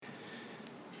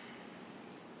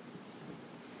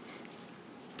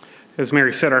As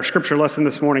Mary said, our scripture lesson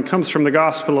this morning comes from the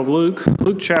Gospel of Luke,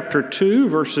 Luke chapter 2,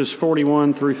 verses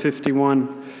 41 through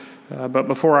 51. But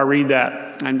before I read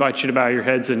that, I invite you to bow your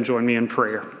heads and join me in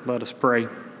prayer. Let us pray.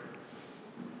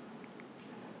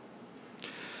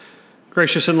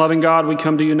 Gracious and loving God, we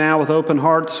come to you now with open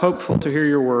hearts, hopeful to hear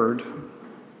your word.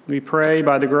 We pray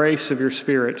by the grace of your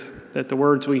Spirit that the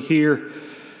words we hear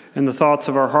and the thoughts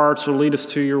of our hearts will lead us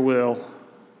to your will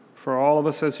for all of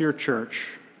us as your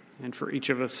church and for each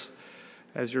of us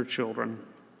as your children.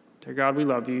 Dear God, we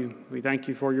love you. We thank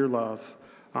you for your love.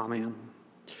 Amen.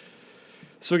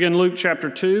 So again, Luke chapter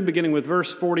 2, beginning with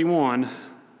verse 41.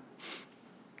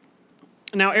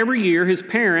 Now every year his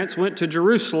parents went to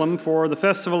Jerusalem for the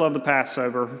festival of the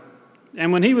Passover.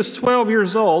 And when he was 12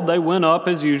 years old, they went up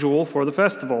as usual for the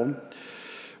festival.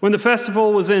 When the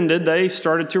festival was ended, they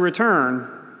started to return.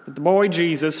 But the boy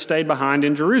Jesus stayed behind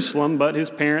in Jerusalem, but his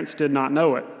parents did not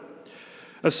know it.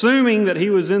 Assuming that he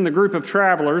was in the group of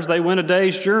travelers, they went a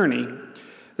day's journey.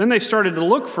 Then they started to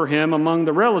look for him among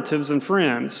the relatives and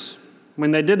friends.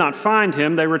 When they did not find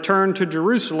him, they returned to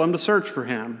Jerusalem to search for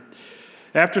him.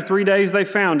 After 3 days, they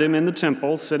found him in the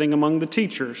temple, sitting among the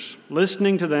teachers,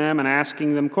 listening to them and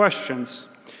asking them questions.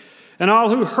 And all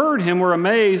who heard him were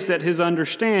amazed at his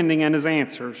understanding and his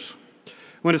answers.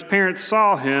 When his parents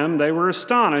saw him, they were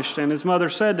astonished, and his mother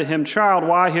said to him, "Child,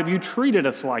 why have you treated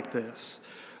us like this?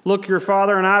 Look, your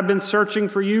father and I have been searching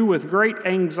for you with great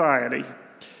anxiety."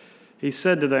 He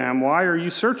said to them, "Why are you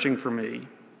searching for me?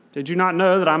 Did you not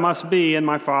know that I must be in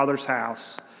my Father's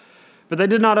house?" But they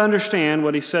did not understand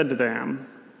what he said to them.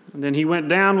 And then he went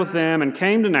down with them and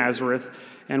came to Nazareth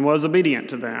and was obedient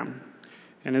to them.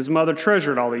 And his mother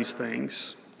treasured all these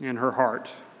things in her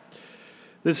heart.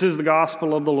 This is the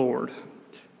gospel of the Lord.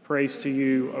 Praise to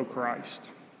you, O Christ.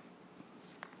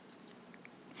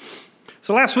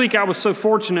 So last week I was so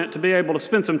fortunate to be able to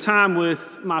spend some time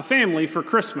with my family for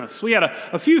Christmas. We had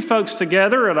a few folks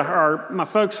together at my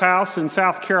folks' house in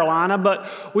South Carolina, but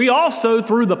we also,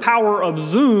 through the power of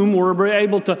Zoom, were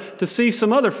able to see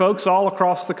some other folks all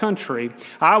across the country.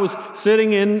 I was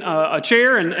sitting in a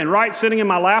chair, and right sitting in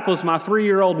my lap was my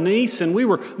 3-year-old niece, and we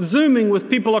were Zooming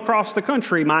with people across the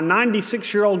country. My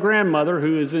 96-year-old grandmother,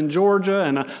 who is in Georgia,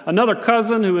 and another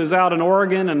cousin who is out in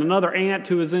Oregon, and another aunt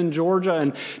who is in Georgia,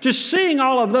 and just seeing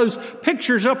all of those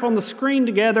pictures up on the screen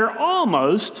together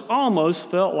almost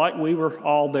felt like we were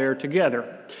all there together.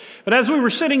 But as we were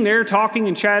sitting there talking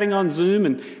and chatting on Zoom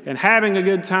and having a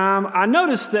good time, I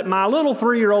noticed that my little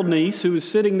 3-year-old niece, who was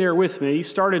sitting there with me,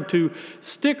 started to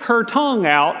stick her tongue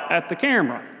out at the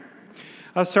camera.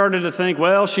 I started to think,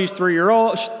 well, she's 3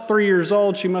 years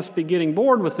old, she must be getting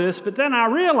bored with this. But then I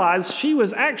realized she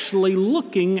was actually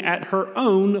looking at her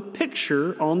own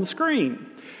picture on the screen.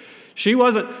 She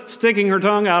wasn't sticking her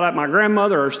tongue out at my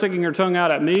grandmother or sticking her tongue out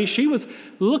at me. She was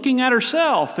looking at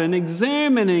herself and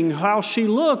examining how she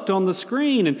looked on the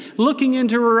screen and looking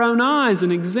into her own eyes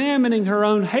and examining her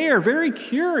own hair, very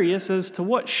curious as to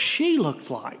what she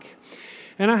looked like.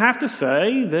 And I have to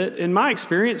say that in my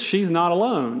experience, she's not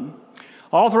alone.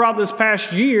 All throughout this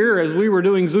past year, as we were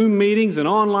doing Zoom meetings and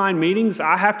online meetings,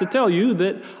 I have to tell you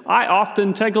that I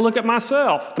often take a look at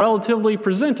myself, relatively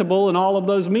presentable in all of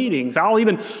those meetings. I'll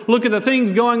even look at the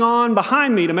things going on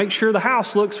behind me to make sure the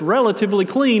house looks relatively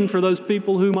clean for those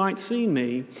people who might see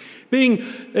me. Being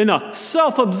in a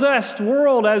self-obsessed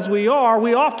world as we are,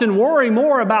 we often worry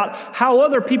more about how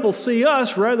other people see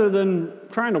us rather than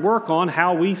trying to work on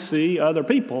how we see other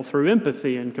people through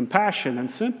empathy and compassion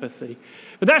and sympathy.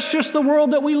 But that's just the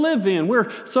world that we live in. We're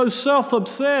so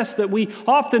self-obsessed that we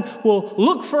often will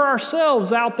look for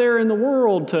ourselves out there in the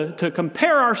world to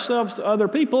compare ourselves to other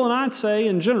people, and I'd say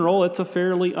in general it's a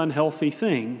fairly unhealthy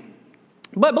thing.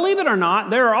 But believe it or not,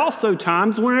 there are also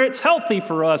times where it's healthy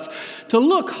for us to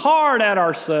look hard at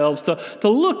ourselves, to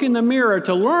look in the mirror,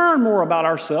 to learn more about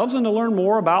ourselves and to learn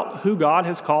more about who God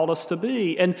has called us to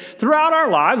be. And throughout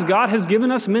our lives, God has given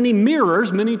us many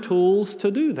mirrors, many tools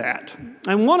to do that.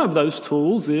 And one of those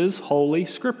tools is Holy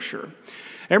Scripture.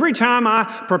 Every time I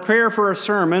prepare for a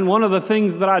sermon, one of the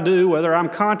things that I do, whether I'm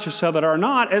conscious of it or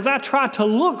not, is I try to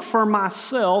look for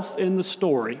myself in the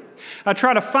story. I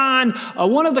try to find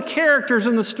one of the characters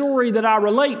in the story that I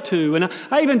relate to. And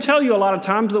I even tell you a lot of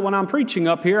times that when I'm preaching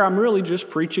up here, I'm really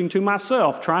just preaching to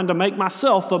myself, trying to make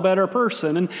myself a better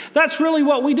person. And that's really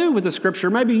what we do with the Scripture.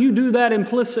 Maybe you do that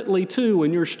implicitly too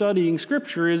when you're studying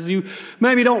Scripture, is you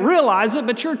maybe don't realize it,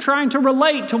 but you're trying to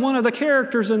relate to one of the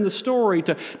characters in the story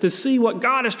to see what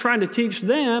God is trying to teach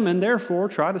them and therefore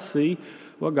try to see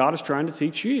what God is trying to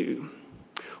teach you.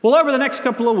 Well, over the next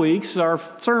couple of weeks, our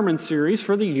sermon series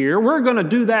for the year, we're going to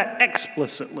do that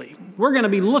explicitly. We're going to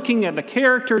be looking at the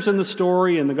characters in the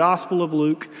story in the Gospel of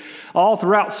Luke, all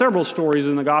throughout several stories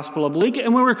in the Gospel of Luke,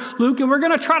 and we're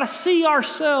going to try to see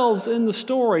ourselves in the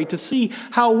story, to see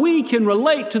how we can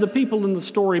relate to the people in the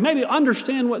story, maybe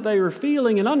understand what they are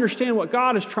feeling and understand what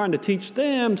God is trying to teach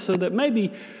them, so that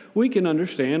maybe we can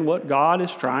understand what God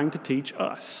is trying to teach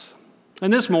us.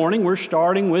 And this morning, we're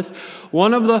starting with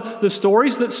one of the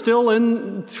stories that's still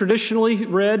traditionally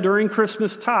read during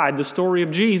Christmas tide, the story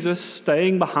of Jesus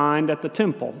staying behind at the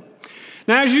temple.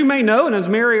 Now, as you may know, and as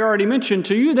Mary already mentioned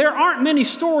to you, there aren't many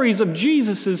stories of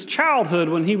Jesus' childhood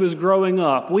when he was growing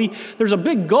up. There's a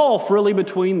big gulf, really,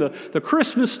 between the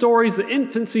Christmas stories, the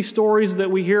infancy stories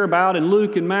that we hear about in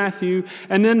Luke and Matthew,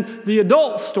 and then the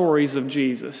adult stories of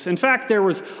Jesus. In fact, there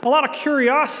was a lot of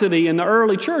curiosity in the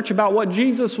early church about what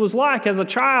Jesus was like as a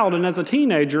child and as a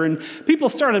teenager, and people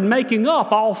started making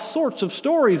up all sorts of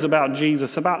stories about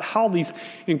Jesus, about how these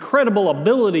incredible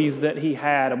abilities that he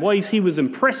had, of ways he was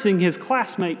impressing his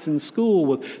classmates in school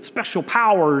with special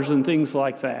powers and things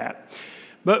like that.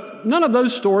 But none of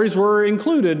those stories were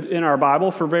included in our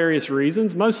Bible for various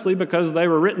reasons, mostly because they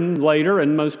were written later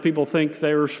and most people think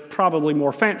they were probably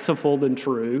more fanciful than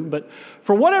true. But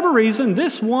for whatever reason,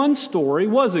 this one story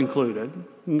was included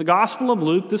in the Gospel of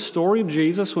Luke, the story of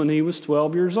Jesus when he was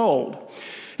 12 years old.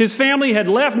 His family had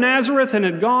left Nazareth and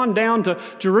had gone down to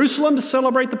Jerusalem to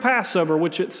celebrate the Passover,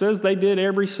 which it says they did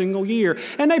every single year.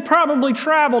 And they probably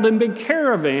traveled in big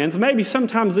caravans, maybe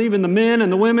sometimes even the men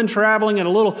and the women traveling at a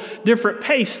little different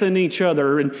pace than each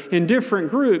other in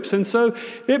different groups. And so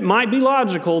it might be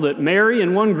logical that Mary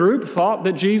in one group thought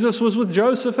that Jesus was with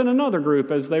Joseph in another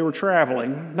group as they were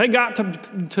traveling. They got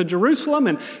to Jerusalem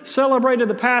and celebrated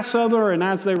the Passover, and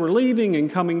as they were leaving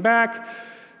and coming back,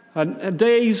 a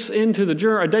day's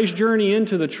journey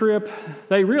into the trip,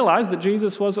 they realized that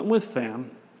Jesus wasn't with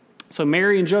them. So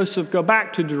Mary and Joseph go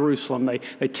back to Jerusalem. They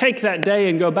take that day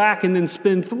and go back and then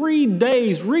spend 3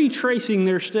 days retracing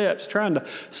their steps, trying to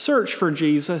search for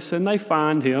Jesus, and they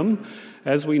find him,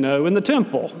 as we know, in the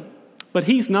temple. But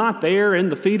he's not there in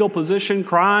the fetal position,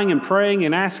 crying and praying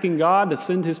and asking God to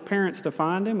send his parents to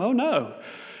find him. Oh no.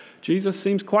 Jesus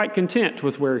seems quite content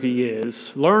with where he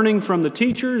is, learning from the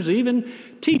teachers, even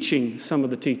teaching some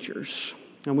of the teachers.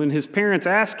 And when his parents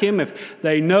ask him if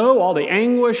they know all the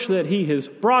anguish that he has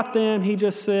brought them, he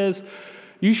just says,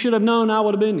 "You should have known I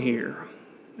would have been here.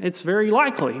 It's very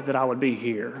likely that I would be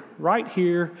here, right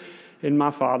here in my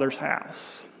Father's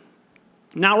house."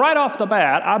 Now, right off the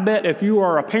bat, I bet if you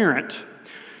are a parent,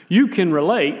 you can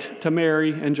relate to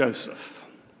Mary and Joseph.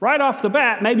 Right off the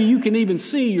bat, maybe you can even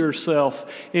see yourself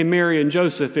in Mary and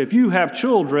Joseph. If you have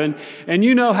children and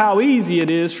you know how easy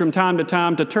it is from time to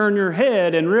time to turn your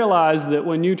head and realize that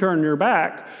when you turn your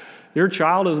back, your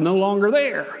child is no longer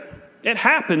there. It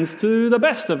happens to the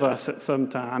best of us at some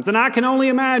times. And I can only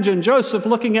imagine Joseph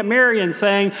looking at Mary and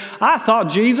saying, "I thought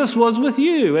Jesus was with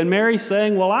you." And Mary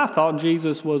saying, "Well, I thought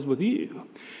Jesus was with you."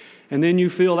 And then you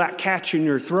feel that catch in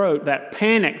your throat, that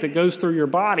panic that goes through your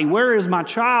body. Where is my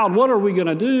child? What are we going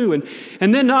to do?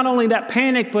 And then not only that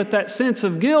panic, but that sense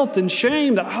of guilt and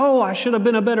shame that, oh, I should have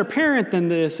been a better parent than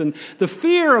this. And the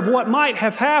fear of what might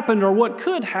have happened or what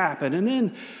could happen. And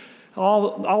then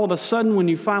all of a sudden, when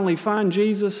you finally find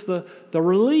Jesus, the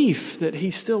relief that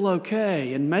he's still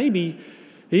okay. And maybe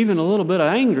even a little bit of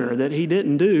anger that he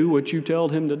didn't do what you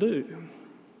told him to do.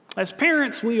 As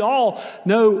parents, we all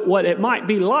know what it might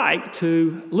be like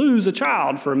to lose a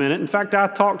child for a minute. In fact, I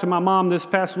talked to my mom this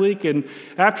past week, and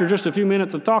after just a few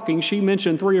minutes of talking, she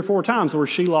mentioned 3 or 4 times where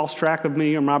she lost track of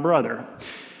me or my brother.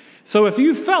 So if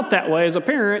you felt that way as a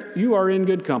parent, you are in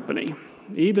good company.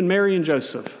 Even Mary and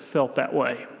Joseph felt that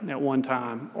way at one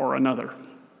time or another.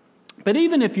 But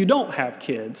even if you don't have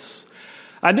kids,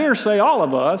 I dare say all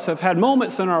of us have had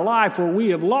moments in our life where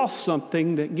we have lost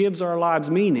something that gives our lives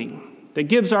meaning, that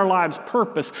gives our lives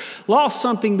purpose, lost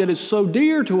something that is so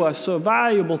dear to us, so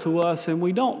valuable to us, and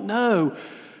we don't know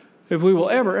if we will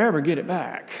ever get it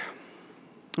back.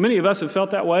 Many of us have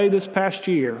felt that way this past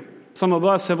year. Some of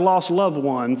us have lost loved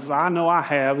ones. I know I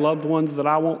have, loved ones that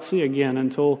I won't see again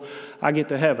until I get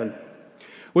to heaven.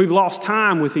 We've lost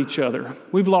time with each other.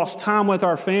 We've lost time with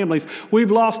our families.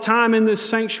 We've lost time in this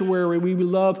sanctuary we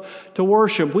love to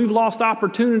worship. We've lost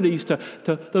opportunities to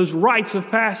those rites of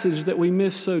passage that we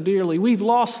miss so dearly. We've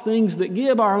lost things that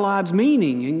give our lives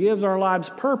meaning and give our lives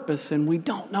purpose, and we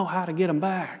don't know how to get them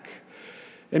back.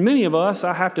 And many of us,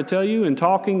 I have to tell you, in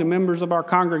talking to members of our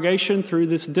congregation through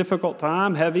this difficult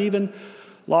time, have even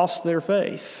lost their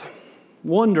faith.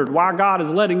 Wondered why God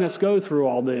is letting us go through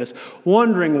all this,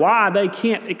 wondering why they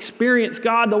can't experience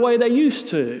God the way they used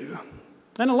to.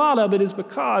 And a lot of it is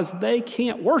because they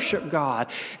can't worship God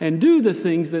and do the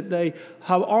things that they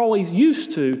have always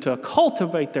used to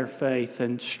cultivate their faith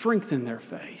and strengthen their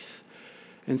faith.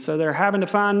 And so they're having to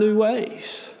find new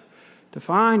ways to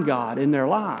find God in their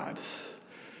lives.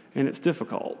 And it's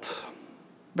difficult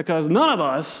because none of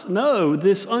us know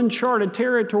this uncharted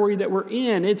territory that we're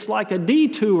in. It's like a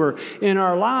detour in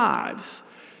our lives.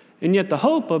 And yet the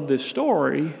hope of this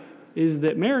story is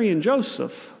that Mary and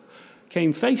Joseph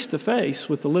came face to face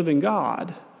with the living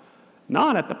God,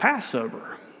 not at the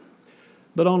Passover,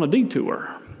 but on a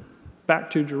detour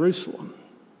back to Jerusalem.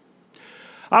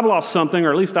 I've lost something, or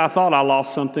at least I thought I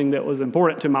lost something that was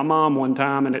important to my mom one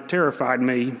time, and it terrified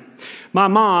me. My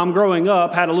mom, growing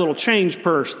up, had a little change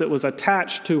purse that was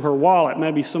attached to her wallet.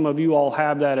 Maybe some of you all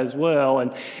have that as well.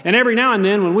 And every now and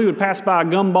then when we would pass by a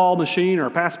gumball machine or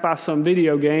pass by some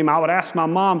video game, I would ask my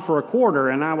mom for a quarter,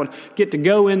 and I would get to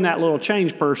go in that little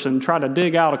change purse and try to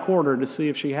dig out a quarter to see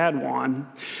if she had one.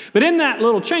 But in that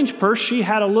little change purse, she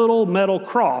had a little metal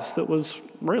cross that was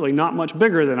really not much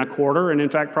bigger than a quarter, and in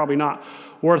fact probably not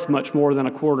worth much more than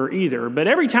a quarter either. But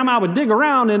every time I would dig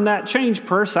around in that change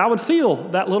purse, I would feel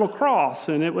that little cross,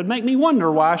 and it would make me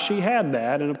wonder why she had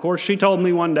that. And of course, she told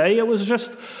me one day it was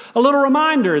just a little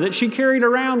reminder that she carried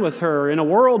around with her. In a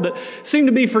world that seemed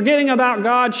to be forgetting about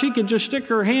God, she could just stick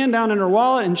her hand down in her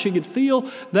wallet and she could feel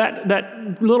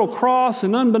that little cross,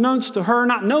 and unbeknownst to her,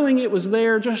 not knowing it was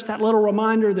there, just that little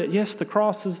reminder that yes, the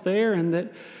cross is there and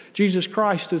that Jesus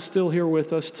Christ is still here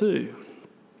with us too.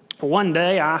 One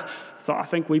day, I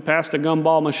think we passed a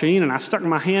gumball machine, and I stuck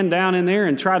my hand down in there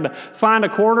and tried to find a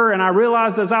quarter, and I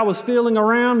realized as I was feeling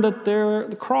around that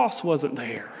the cross wasn't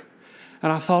there.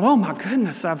 And I thought, oh my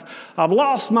goodness, I've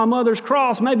lost my mother's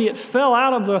cross. Maybe it fell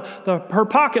out of her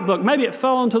pocketbook. Maybe it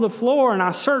fell onto the floor, and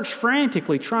I searched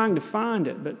frantically trying to find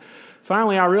it. But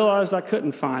finally, I realized I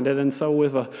couldn't find it, and so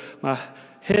with my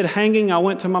head hanging, I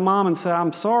went to my mom and said,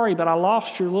 I'm sorry, but I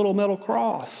lost your little metal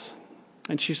cross.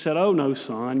 And she said, oh no,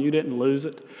 son, you didn't lose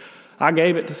it. I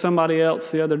gave it to somebody else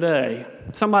the other day,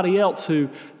 somebody else who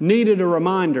needed a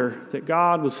reminder that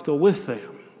God was still with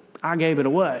them. I gave it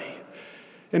away.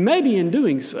 And maybe in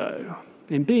doing so,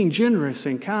 in being generous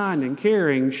and kind and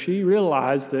caring, she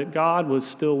realized that God was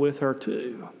still with her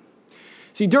too.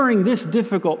 See, during this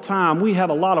difficult time, we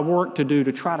have a lot of work to do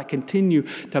to try to continue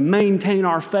to maintain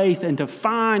our faith and to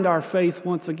find our faith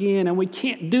once again, and we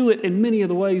can't do it in many of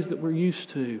the ways that we're used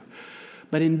to.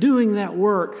 But in doing that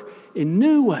work in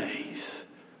new ways,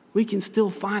 we can still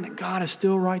find that God is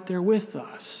still right there with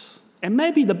us. And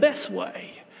maybe the best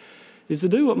way is to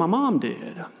do what my mom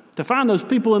did, to find those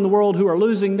people in the world who are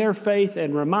losing their faith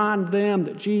and remind them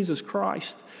that Jesus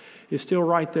Christ is still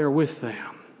right there with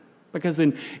them. Because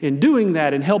in doing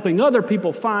that and helping other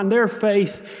people find their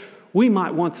faith, we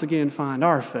might once again find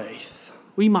our faith.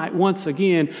 We might once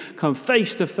again come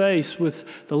face to face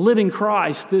with the living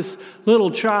Christ, this little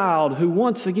child who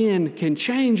once again can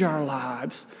change our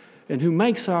lives and who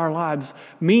makes our lives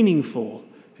meaningful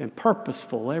and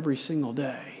purposeful every single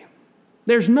day.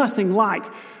 There's nothing like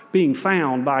being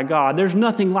found by God. There's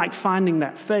nothing like finding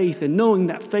that faith and knowing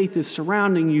that faith is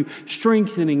surrounding you,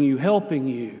 strengthening you, helping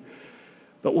you.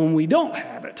 But when we don't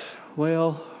have it,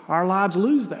 well, our lives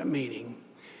lose that meaning.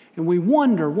 And we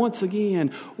wonder once again,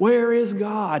 where is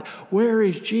God? Where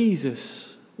is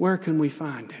Jesus? Where can we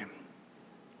find him?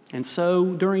 And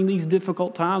so during these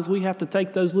difficult times, we have to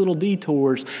take those little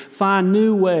detours, find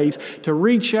new ways to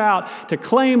reach out, to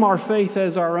claim our faith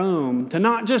as our own, to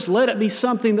not just let it be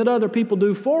something that other people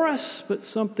do for us, but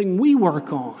something we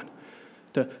work on,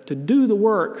 to do the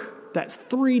work. That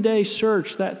 3-day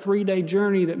search, that 3-day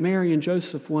journey that Mary and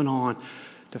Joseph went on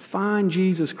to find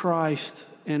Jesus Christ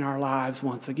in our lives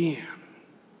once again.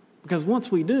 Because once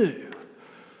we do,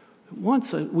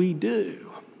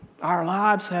 our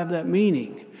lives have that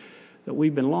meaning that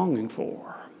we've been longing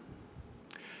for.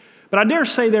 But I dare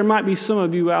say there might be some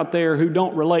of you out there who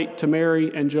don't relate to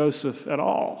Mary and Joseph at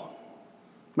all.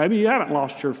 Maybe you haven't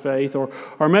lost your faith, or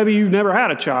maybe you've never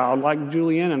had a child, like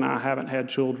Julianne and I haven't had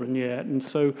children yet. And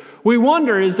so we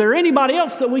wonder, is there anybody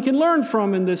else that we can learn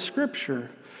from in this scripture?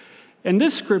 In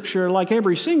this scripture, like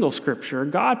every single scripture,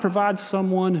 God provides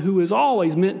someone who is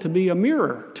always meant to be a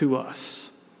mirror to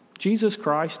us, Jesus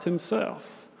Christ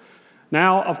himself.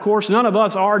 Now, of course, none of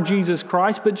us are Jesus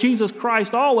Christ, but Jesus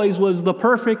Christ always was the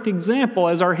perfect example,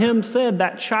 as our hymn said,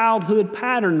 that childhood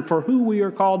pattern for who we are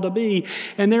called to be.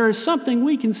 And there is something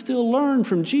we can still learn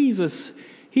from Jesus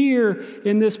here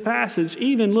in this passage,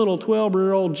 even little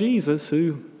 12-year-old Jesus,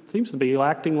 who seems to be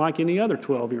acting like any other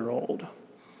 12-year-old.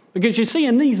 Because you see,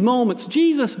 in these moments,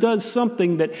 Jesus does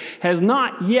something that has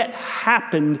not yet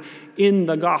happened in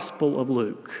the Gospel of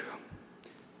Luke.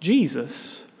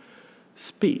 Jesus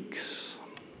speaks,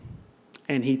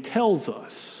 and he tells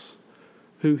us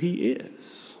who he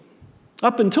is.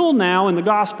 Up until now in the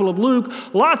Gospel of Luke,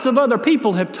 lots of other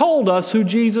people have told us who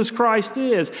Jesus Christ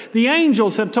is. The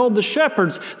angels have told the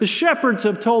shepherds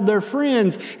have told their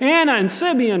friends. Anna and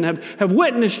Simeon have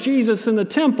witnessed Jesus in the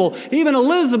temple. Even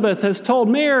Elizabeth has told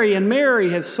Mary, and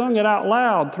Mary has sung it out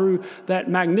loud through that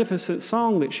magnificent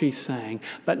song that she sang.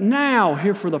 But now,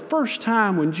 here for the first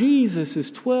time, when Jesus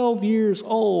is 12 years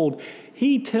old,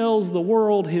 he tells the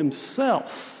world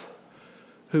himself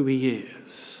who he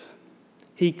is.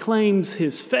 He claims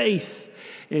his faith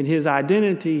and his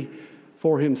identity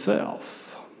for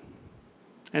himself.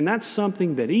 And that's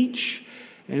something that each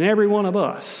and every one of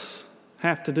us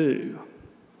have to do.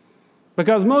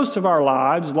 Because most of our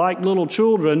lives, like little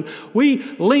children, we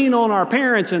lean on our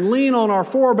parents and lean on our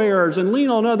forebears and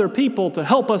lean on other people to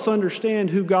help us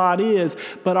understand who God is.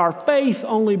 But our faith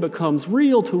only becomes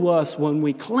real to us when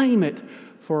we claim it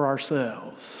for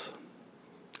ourselves.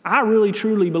 I really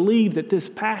truly believe that this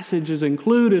passage is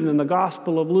included in the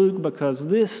Gospel of Luke because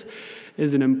this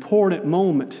is an important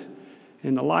moment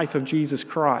in the life of Jesus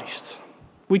Christ.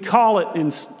 We call it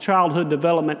in childhood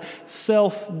development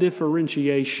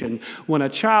self-differentiation, when a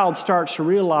child starts to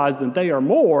realize that they are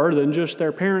more than just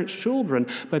their parents' children,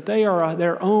 but they are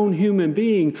their own human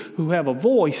being who have a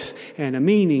voice and a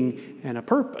meaning and a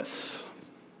purpose.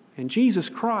 And Jesus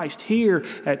Christ here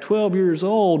at 12 years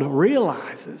old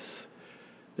realizes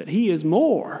that he is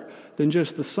more than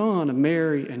just the son of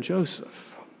Mary and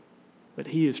Joseph, but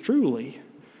he is truly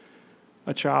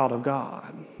a child of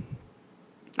God.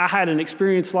 I had an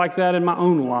experience like that in my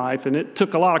own life, and it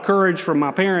took a lot of courage from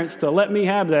my parents to let me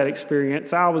have that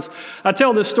experience. I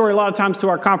tell this story a lot of times to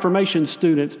our confirmation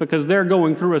students because they're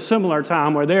going through a similar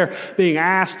time where they're being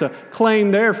asked to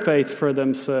claim their faith for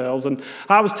themselves. And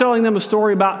I was telling them a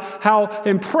story about how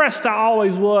impressed I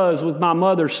always was with my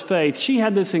mother's faith. She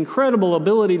had this incredible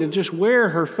ability to just wear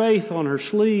her faith on her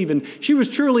sleeve, and she was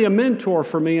truly a mentor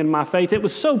for me in my faith. It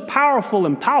was so powerful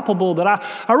and palpable that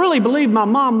I really believe my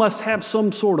mom must have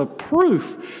some sort of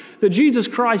proof that Jesus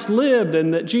Christ lived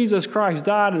and that Jesus Christ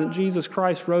died and that Jesus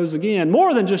Christ rose again.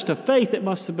 More than just a faith, it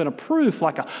must have been a proof,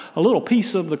 like a little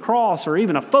piece of the cross or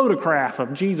even a photograph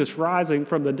of Jesus rising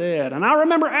from the dead. And I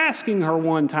remember asking her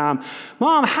one time,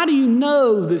 "Mom, how do you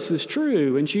know this is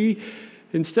true?" And she,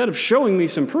 instead of showing me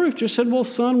some proof, just said, "Well,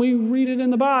 son, we read it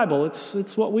in the Bible.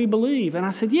 It's what we believe." And I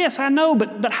said, "Yes, I know,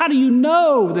 but how do you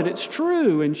know that it's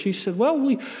true?" And she said,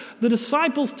 "Well, the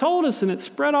disciples told us, and it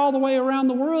spread all the way around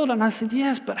the world." And I said,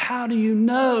 "Yes, but how do you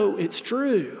know it's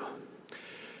true?"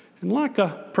 And like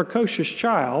a precocious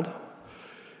child,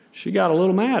 she got a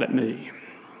little mad at me.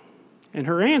 And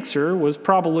her answer was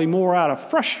probably more out of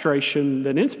frustration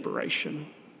than inspiration.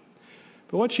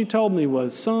 But what she told me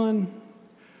was, "Son,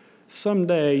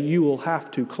 someday you will have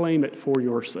to claim it for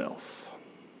yourself.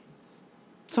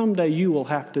 Someday you will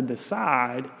have to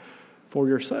decide for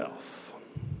yourself."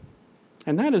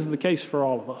 And that is the case for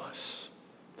all of us.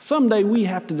 Someday we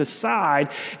have to decide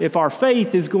if our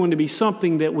faith is going to be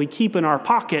something that we keep in our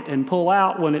pocket and pull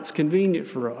out when it's convenient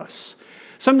for us.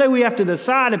 Someday we have to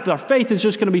decide if our faith is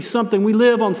just going to be something we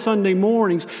live on Sunday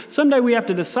mornings. Someday we have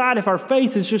to decide if our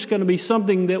faith is just going to be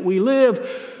something that we live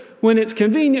when it's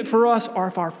convenient for us, or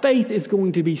if our faith is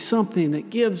going to be something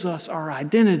that gives us our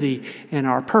identity and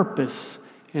our purpose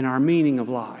and our meaning of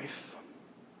life.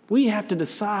 We have to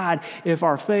decide if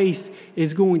our faith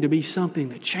is going to be something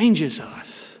that changes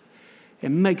us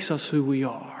and makes us who we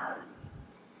are.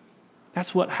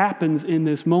 That's what happens in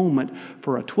this moment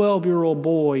for a 12-year-old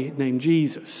boy named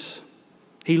Jesus.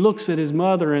 He looks at his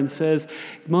mother and says,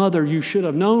 "Mother, you should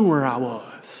have known where I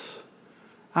was.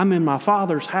 I'm in my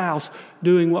Father's house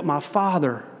doing what my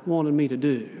Father wanted me to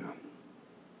do."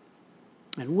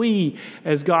 And we,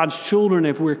 as God's children,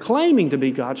 if we're claiming to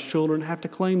be God's children, have to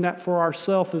claim that for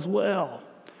ourselves as well.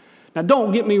 Now,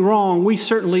 don't get me wrong. We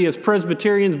certainly, as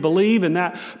Presbyterians, believe in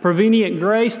that prevenient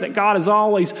grace, that God is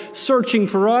always searching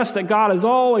for us, that God is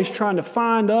always trying to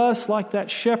find us like that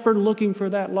shepherd looking for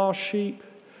that lost sheep.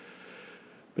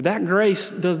 But that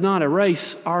grace does not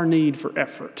erase our need for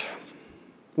effort.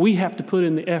 We have to put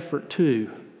in the effort too,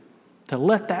 to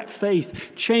let that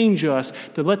faith change us,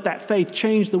 to let that faith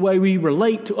change the way we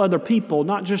relate to other people,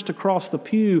 not just across the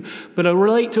pew, but to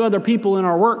relate to other people in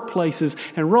our workplaces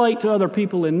and relate to other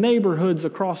people in neighborhoods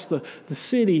across the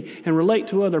city and relate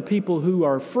to other people who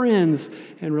are friends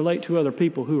and relate to other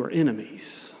people who are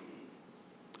enemies.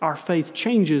 Our faith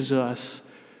changes us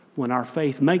when our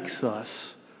faith makes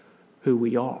us who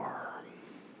we are.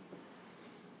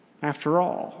 After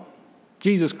all,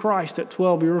 Jesus Christ at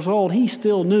 12 years old, he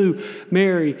still knew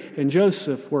Mary and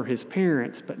Joseph were his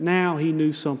parents, but now he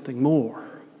knew something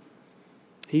more.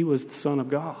 He was the Son of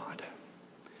God.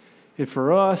 And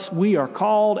for us, we are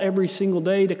called every single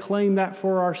day to claim that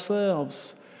for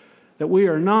ourselves, that we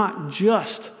are not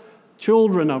just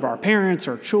children of our parents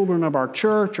or children of our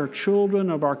church or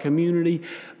children of our community,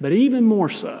 but even more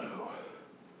so,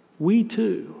 we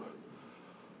too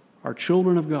are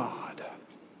children of God.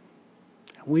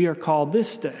 We are called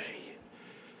this day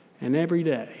and every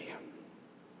day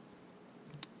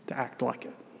to act like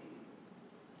it.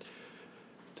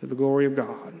 To the glory of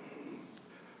God.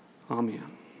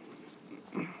 Amen.